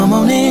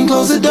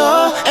close the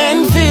door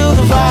and feel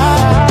the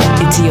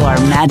vibe. It's your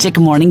Magic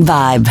Morning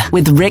Vibe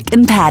with Rick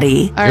and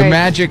Patty. Your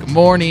Magic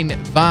Morning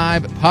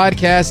Vibe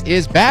podcast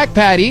is back,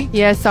 Patty.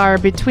 Yes,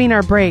 between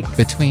our breaks.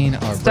 Between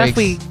our Stuff breaks.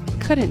 we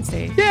couldn't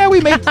say. Yeah,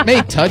 we may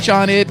touch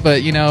on it,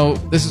 but, you know,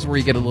 this is where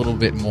you get a little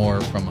bit more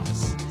from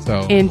us.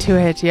 So Into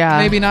it, yeah.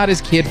 maybe not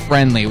as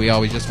kid-friendly. We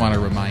always just want to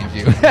remind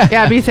you.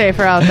 Yeah, be safe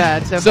about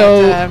that.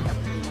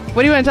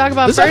 What do you want to talk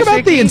about Let's first, talk about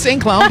Ricky? the Insane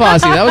Clown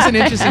Posse. That was an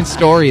interesting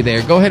story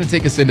there. Go ahead and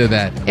take us into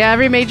that. Yeah,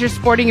 every major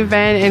sporting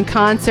event and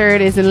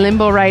concert is in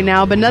limbo right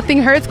now, but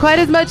nothing hurts quite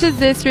as much as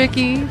this,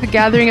 Ricky. The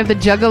gathering of the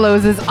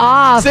Juggalos is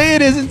off. Say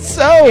it isn't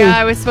so.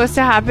 Yeah, it was supposed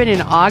to happen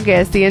in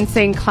August. The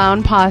Insane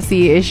Clown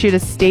Posse issued a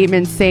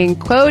statement saying,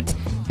 quote,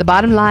 "The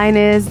bottom line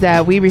is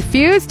that we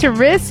refuse to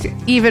risk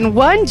even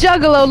one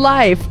Juggalo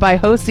life by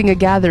hosting a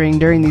gathering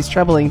during these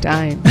troubling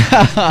times.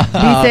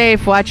 Be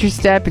safe, watch your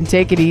step, and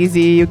take it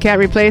easy. You can't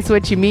replace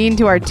what you mean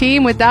to our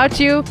team without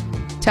you.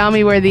 Tell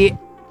me where the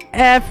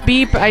F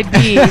beep I'd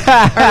be,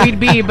 or we'd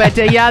be." But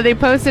yeah, they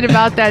posted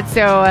about that,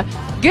 so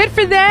good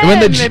for them. When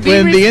Be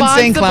the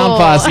Insane Clown responsible.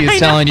 Posse I is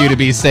telling know. you to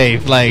be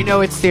safe, like, You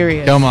know it's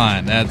serious. come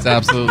on, that's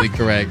absolutely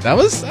correct. That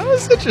was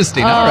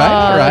interesting. Oh,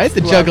 all right.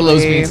 The that's Juggalos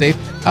lovely. being safe.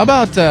 How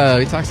about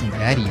we talk some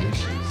daddy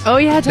issues? Oh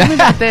yeah, tell me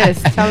about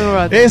this. Tell me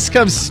about this. This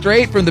comes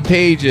straight from the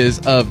pages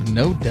of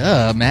No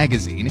Duh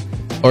magazine,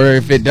 or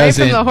if it Straight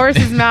doesn't, from the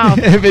horse's mouth.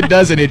 if it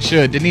doesn't, it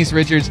should. Denise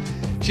Richards,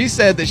 she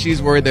said that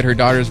she's worried that her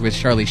daughters with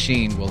Charlie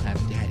Sheen will have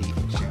daddy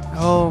issues.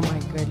 Oh my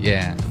goodness.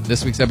 Yeah,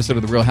 this week's episode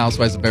of The Real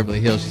Housewives of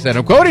Beverly Hills, she said,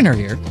 I'm quoting her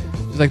here,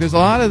 she's like, there's a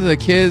lot of the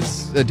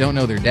kids that don't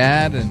know their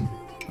dad, and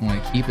I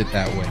want to keep it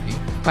that way.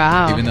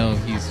 Wow. Even though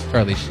he's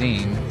Charlie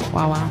Sheen.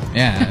 Wow.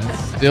 Yeah,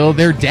 it's still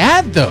their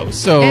dad, though.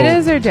 So It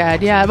is their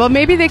dad, yeah. Well,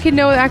 maybe they could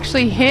know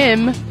actually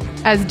him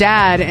as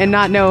dad and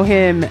not know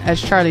him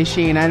as Charlie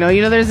Sheen. I know,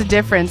 there's a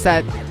difference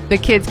that the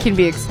kids can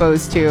be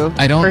exposed to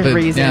I don't, for but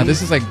reasons. yeah,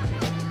 this is like,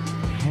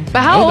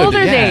 But how know old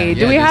that- are yeah, they?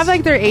 Do yeah, we have this-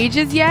 like their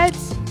ages yet?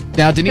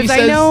 now Denise Because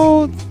says,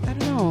 I don't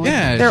know.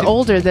 Yeah, They're she-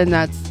 older than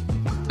that's.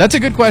 that's a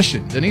good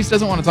question. Denise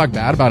doesn't want to talk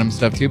bad about him and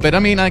stuff too, but I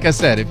mean, like I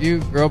said, if you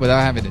grow up without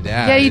having a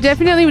dad, Yeah, you it's-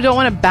 definitely don't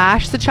want to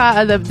bash the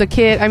child, the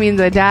kid. I mean,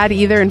 the dad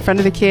either in front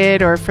of the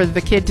kid or for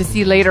the kid to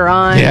see later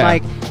on. Yeah.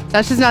 Like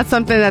that's just not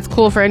something that's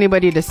cool for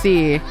anybody to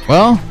see.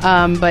 Well,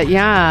 But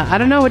yeah, I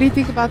don't know. What do you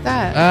think about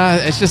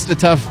that? it's just a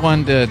tough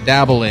one to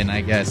dabble in,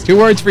 I guess. 2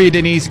 words for you,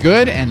 Denise: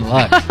 good and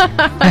luck.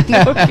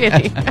 No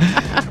kidding.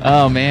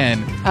 Oh man.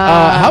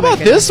 How about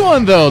my this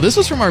one though? This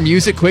was from our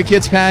Music Quick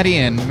Hits, Patty,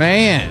 and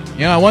man,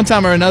 at one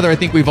time or another, I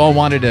think we've all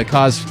wanted to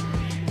cause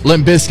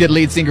Limp Bizkit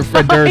lead singer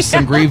Fred Durst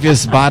some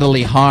grievous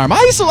bodily harm.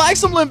 I used to like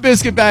some Limp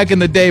Bizkit back in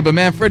the day, but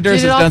man, Fred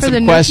Durst Did it has all done for the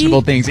some nookie?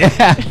 questionable things.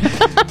 Yeah.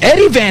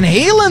 Eddie Van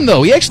Halen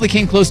though, he actually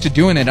came close to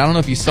doing it. I don't know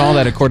if you saw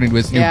that according to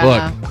his new Yeah.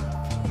 book.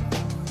 You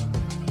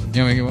want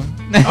to make it one?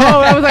 Oh,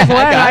 I was like, what?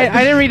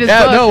 I didn't read his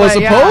book. No, well,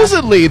 but yeah.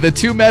 supposedly the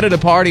two met at a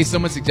party.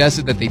 Someone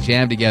suggested that they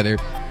jam together,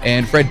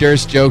 and Fred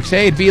Durst joked,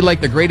 "Hey, it'd be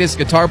like the greatest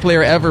guitar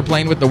player ever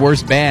playing with the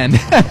worst band."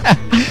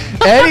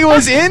 Eddie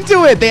was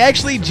into it. They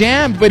actually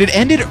jammed, but it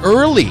ended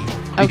early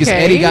because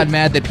Okay. Eddie got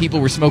mad that people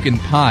were smoking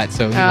pot,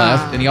 so he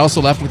left, and he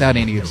also left without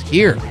any of his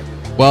gear.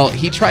 Well,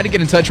 he tried to get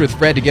in touch with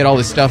Fred to get all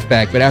his stuff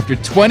back, but after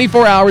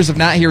 24 hours of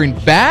not hearing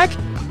back,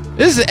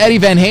 this is Eddie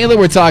Van Halen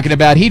we're talking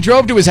about. He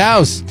drove to his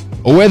house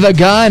with a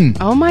gun.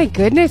 Oh my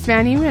goodness,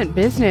 man! He meant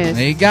business.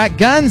 They got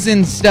guns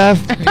and stuff.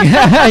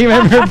 You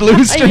remember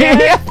Blue Street?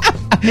 Yeah.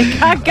 They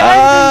got guns Oh,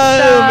 and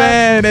stuff.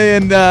 man.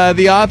 And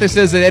the author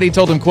says that Eddie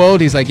told him,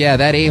 quote, he's like, yeah,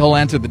 that a-hole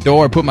answered the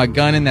door, put my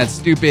gun in that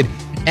stupid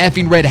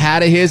effing red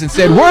hat of his and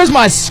said, where's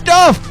my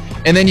stuff?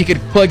 And then you could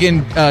plug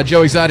in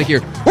Joe Exotic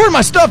here. Where's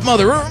my stuff,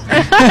 mother?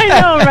 I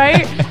know,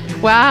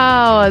 right?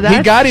 Wow, that's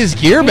He got his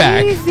gear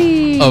back,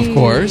 crazy. of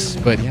course.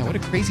 But yeah, what a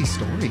crazy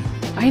story.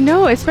 I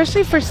know,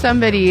 especially for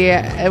somebody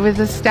with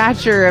the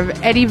stature of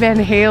Eddie Van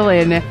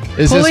Halen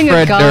This is pulling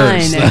Fred a gun.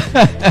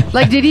 Durst.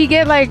 Like, did he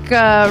get like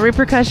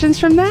repercussions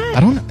from that? I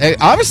don't know.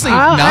 Obviously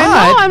I not.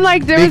 know. I'm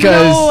like, there was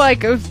because- no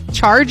like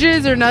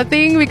charges or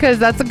nothing because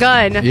that's a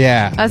gun.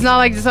 Yeah. That's not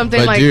like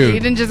something But like dude, he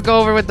didn't just go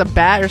over with the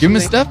bat or Give him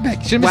his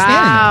something. stuff back. Shouldn't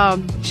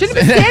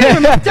have been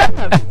standing there. Wow. Shouldn't have been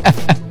standing with my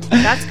stuff.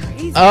 That's crazy.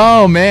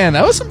 Oh, man.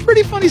 That was some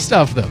pretty funny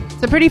stuff, though.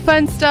 Some pretty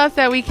fun stuff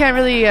that we can't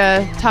really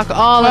talk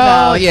all Oh,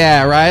 about.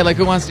 yeah, right? Like,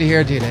 who wants to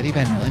hear, dude, Eddie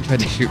Van Halen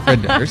tried to shoot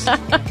Fred Durst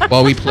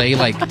while we play,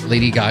 like,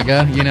 Lady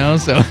Gaga,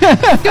 so...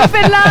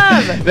 Stupid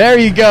love. There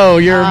you go.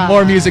 Your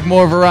more music,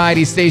 more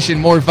variety station,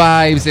 more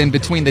vibes, and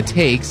between the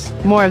takes.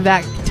 More of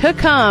that to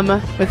come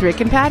with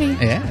Rick and Patty.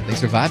 Yeah,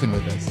 thanks for vibing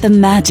with us. The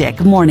Magic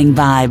Morning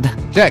Vibe.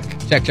 Check,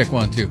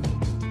 1, 2.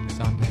 It's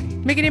on Patty.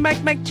 Mickety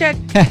Mike check.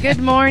 Good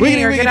morning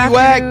Wiggity, or good wiggity,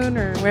 whack. afternoon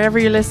or wherever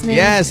you're listening.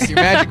 Yes, your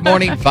Magic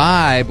Morning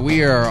Vibe.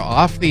 We are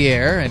off the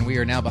air, and we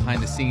are now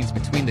behind the scenes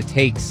between the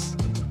takes.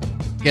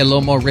 Get a little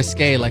more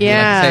risque, like we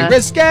like to say.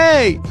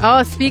 Risque!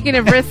 Oh, speaking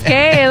of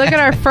risque, look at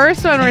our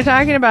first one we're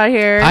talking about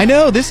here. I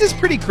know, this is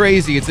pretty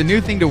crazy. It's a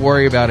new thing to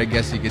worry about, I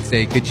guess you could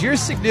say. Could your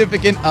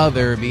significant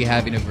other be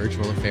having a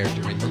virtual affair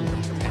during the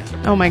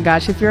lockdown? Oh my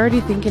gosh, if you're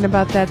already thinking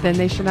about that, then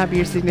they should not be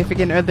your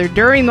significant other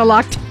during the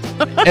lockdown.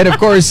 And of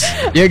course,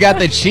 you got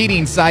the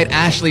cheating site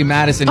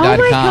AshleyMadison.com. Oh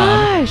my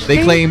gosh,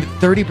 They claim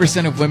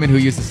 30% of women who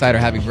use the site are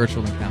having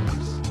virtual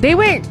encounters. They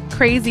went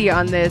crazy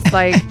on this.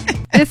 Like,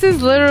 this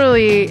is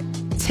literally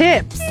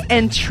tips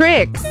and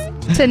tricks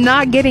to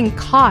not getting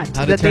caught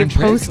How to that they turn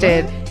tricks?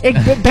 posted.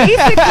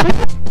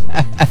 Basically,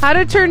 how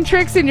to turn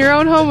tricks in your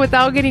own home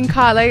without getting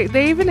caught. Like,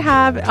 they even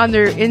have on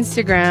their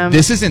Instagram.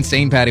 This is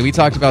insane, Patty. We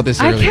talked about this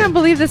I earlier. can't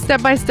believe the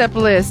step-by-step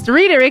list.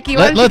 Read it, Ricky.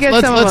 Why don't you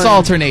get some of Let's them?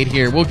 alternate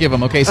here. We'll give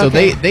them. Okay, so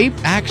Okay. they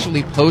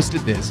actually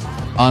posted this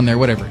on their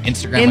whatever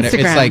Instagram. Whatever.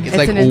 Instagram. It's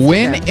like It's an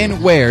when Instagram.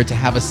 and where to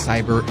have a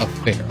cyber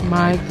affair.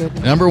 My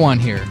goodness. Number 1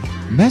 here: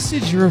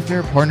 message your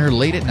affair partner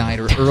late at night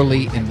or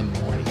early in the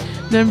morning.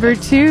 Number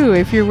 2,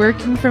 if you're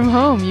working from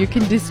home, you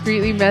can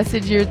discreetly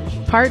message your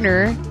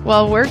partner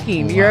while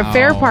working, your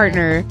affair Wow.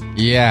 partner.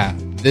 Yeah.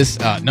 This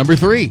number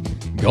 3: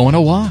 go on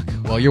a walk.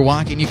 While you're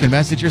walking, you can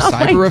message your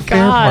cyber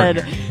affair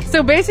partner.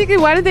 So basically,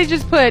 why didn't they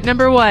just put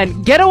number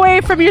 1, get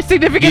away from your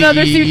significant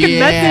other so you can Yeah,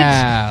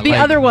 message the like-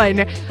 other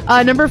one?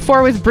 Number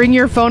 4 was bring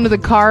your phone to the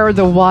car or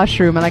the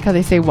washroom. I like how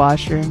they say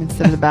washroom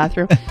instead of the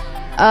bathroom.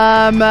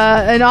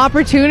 An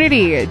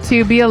opportunity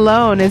to be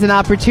alone is an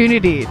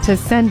opportunity to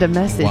send a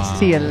message Wow.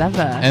 to your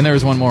lover. And there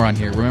was one more on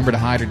here. Remember to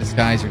hide or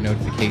disguise your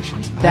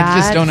notifications. I That's-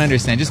 just don't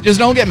understand. Just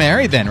don't get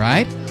married then,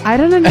 right? I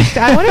don't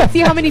understand. I want to see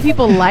how many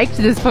people liked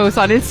this post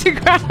on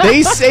Instagram.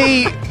 They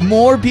say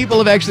more people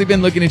have actually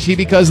been looking to cheat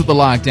because of the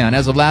lockdown.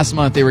 As of last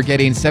month, they were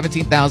getting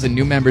 17,000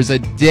 new members a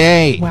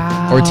day.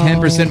 Wow. Or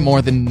 10%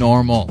 more than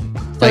normal.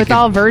 So it's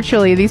all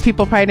virtually. These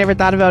people probably never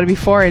thought about it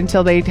before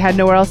until they had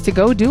nowhere else to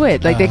go do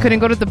it. Like, they couldn't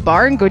go to the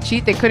bar and go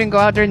cheat. They couldn't go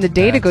out during the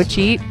day to go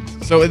cheat.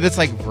 So it's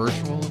like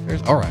virtual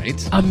affairs? All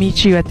right. I'll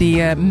meet you at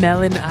the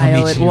melon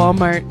aisle meet at you.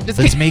 Walmart. Just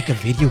Let's kidding. make a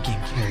video game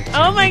character.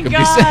 Oh my Make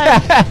 'em do-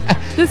 god,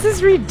 this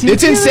is ridiculous.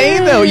 It's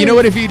insane, though. You know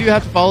what? If you do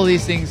have to follow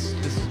these things,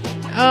 just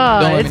don't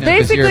let It's me know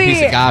 'cause you're a basically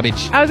piece of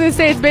garbage. I was gonna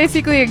say it's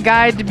basically a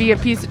guide to be a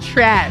piece of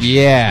trash.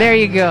 Yeah. there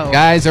you go.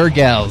 Guys or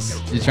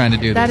gals, you're trying to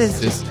do That this.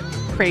 is just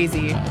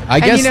crazy. I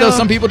And, guess you though know,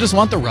 some people just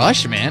want the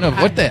rush, man. Of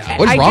what is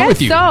I wrong guess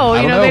with you? So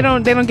I you know they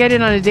don't get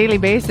it on a daily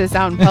basis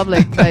out in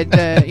public.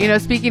 But you know,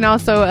 speaking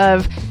also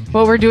of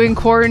what we're doing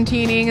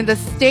quarantining in the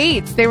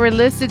states, they were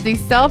listed the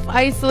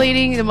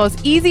self-isolating, the most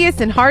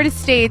easiest and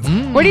hardest states.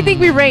 Where do you think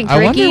we ranked, I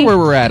Ricky? wonder where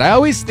we're at. I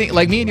always think,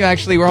 like me and you,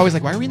 actually, we're always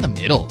like, why are we in the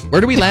middle?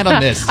 Where do we land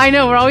on this? I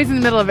know we're always in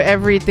the middle of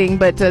everything,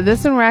 but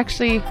this one we're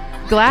actually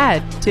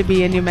glad to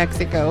be in New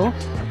Mexico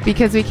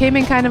because we came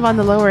in kind of on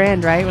the lower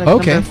end, right? We're like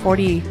Okay. number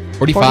 45.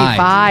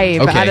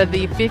 45 Okay. out of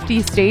the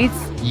 50 states.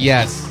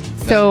 Yes.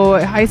 So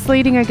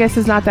isolating, I guess,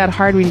 is not that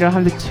hard when you don't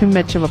have too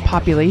much of a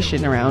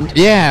population around.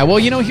 Yeah, well,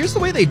 you know, here's the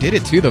way they did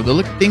it, too, though. They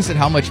look at things at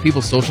how much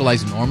people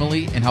socialize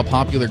normally and how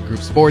popular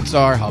group sports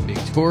are, how big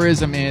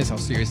tourism is, how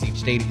serious each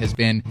state has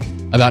been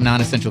about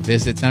non-essential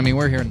visits. I mean,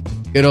 we're here in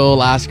good old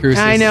Las Cruces.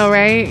 I know,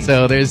 right?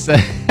 So there's...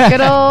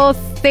 Good old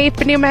safe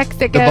New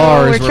Mexico. The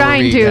bars We're where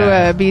trying we,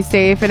 to be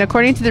safe. And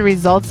according to the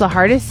results, the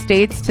hardest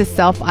states to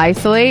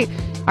self-isolate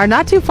are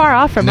not too far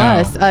off from No.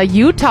 us.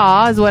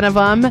 Utah is one of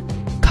them.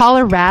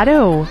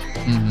 Colorado.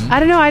 I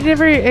don't know. I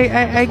never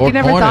Four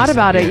never corners thought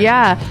about it. here.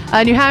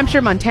 Yeah. New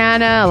Hampshire,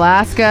 Montana,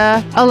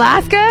 Alaska.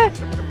 Alaska?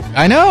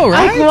 I know,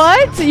 right?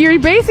 Like what? You're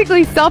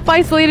basically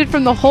self-isolated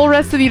from the whole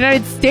rest of the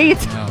United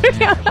States. Oh,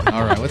 man.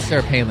 All right, what's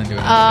Sarah Palin doing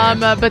out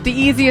there? But the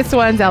easiest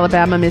ones: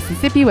 Alabama,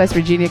 Mississippi, West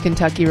Virginia,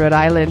 Kentucky, Rhode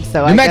Island. So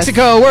New I guess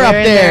Mexico, we're up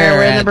in there.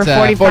 We're in at, number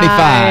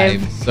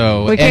 45.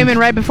 So We came in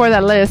right before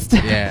that list.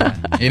 Yeah.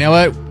 You know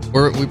what?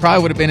 We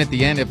probably would have been at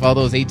the end if all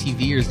those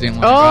ATVers didn't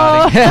want to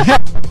Oh. go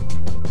out.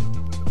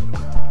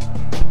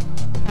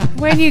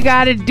 When you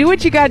got to do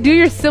what you got, do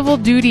your civil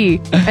duty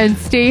and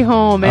stay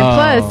home. And Oh.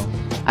 plus,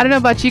 I don't know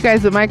about you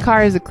guys, but my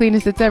car is the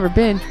cleanest it's ever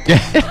been.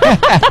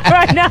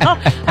 Right now,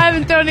 I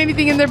haven't thrown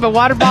anything in there but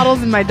water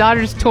bottles and my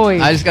daughter's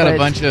toys. I just got a But-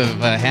 bunch of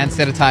hand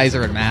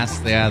sanitizer and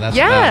masks. Yeah, that's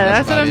Yeah, about-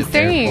 that's what about I'm it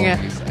there saying.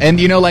 for me. And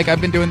you know, like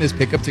I've been doing this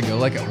pickup to go,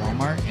 like at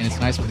Walmart, and it's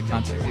nice with the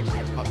contact. They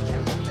just pop the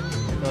trunk.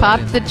 Pop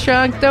the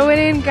trunk, throw it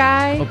in,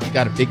 guy. Hope you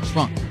got a big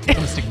trunk. I'm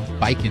gonna stick my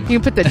bike in. You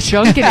can put the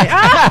junk in it.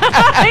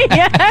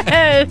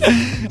 Yes.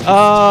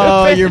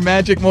 Oh, your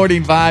magic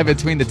morning vibe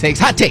between the takes.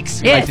 Hot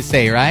takes, we like Yes. to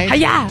say, right?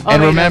 Hi-ya. Oh,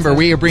 And wait, remember, that's-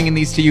 we are bringing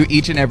these to you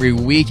each and every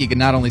week. You can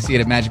not only see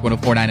it at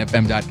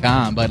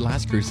magic1049fm.com, but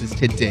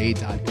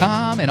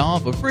lastcruisestoday.com, and all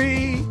for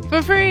free.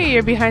 For free,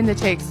 you're behind the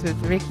takes with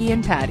Ricky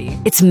and Patty.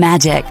 It's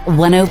Magic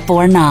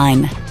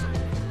 1049.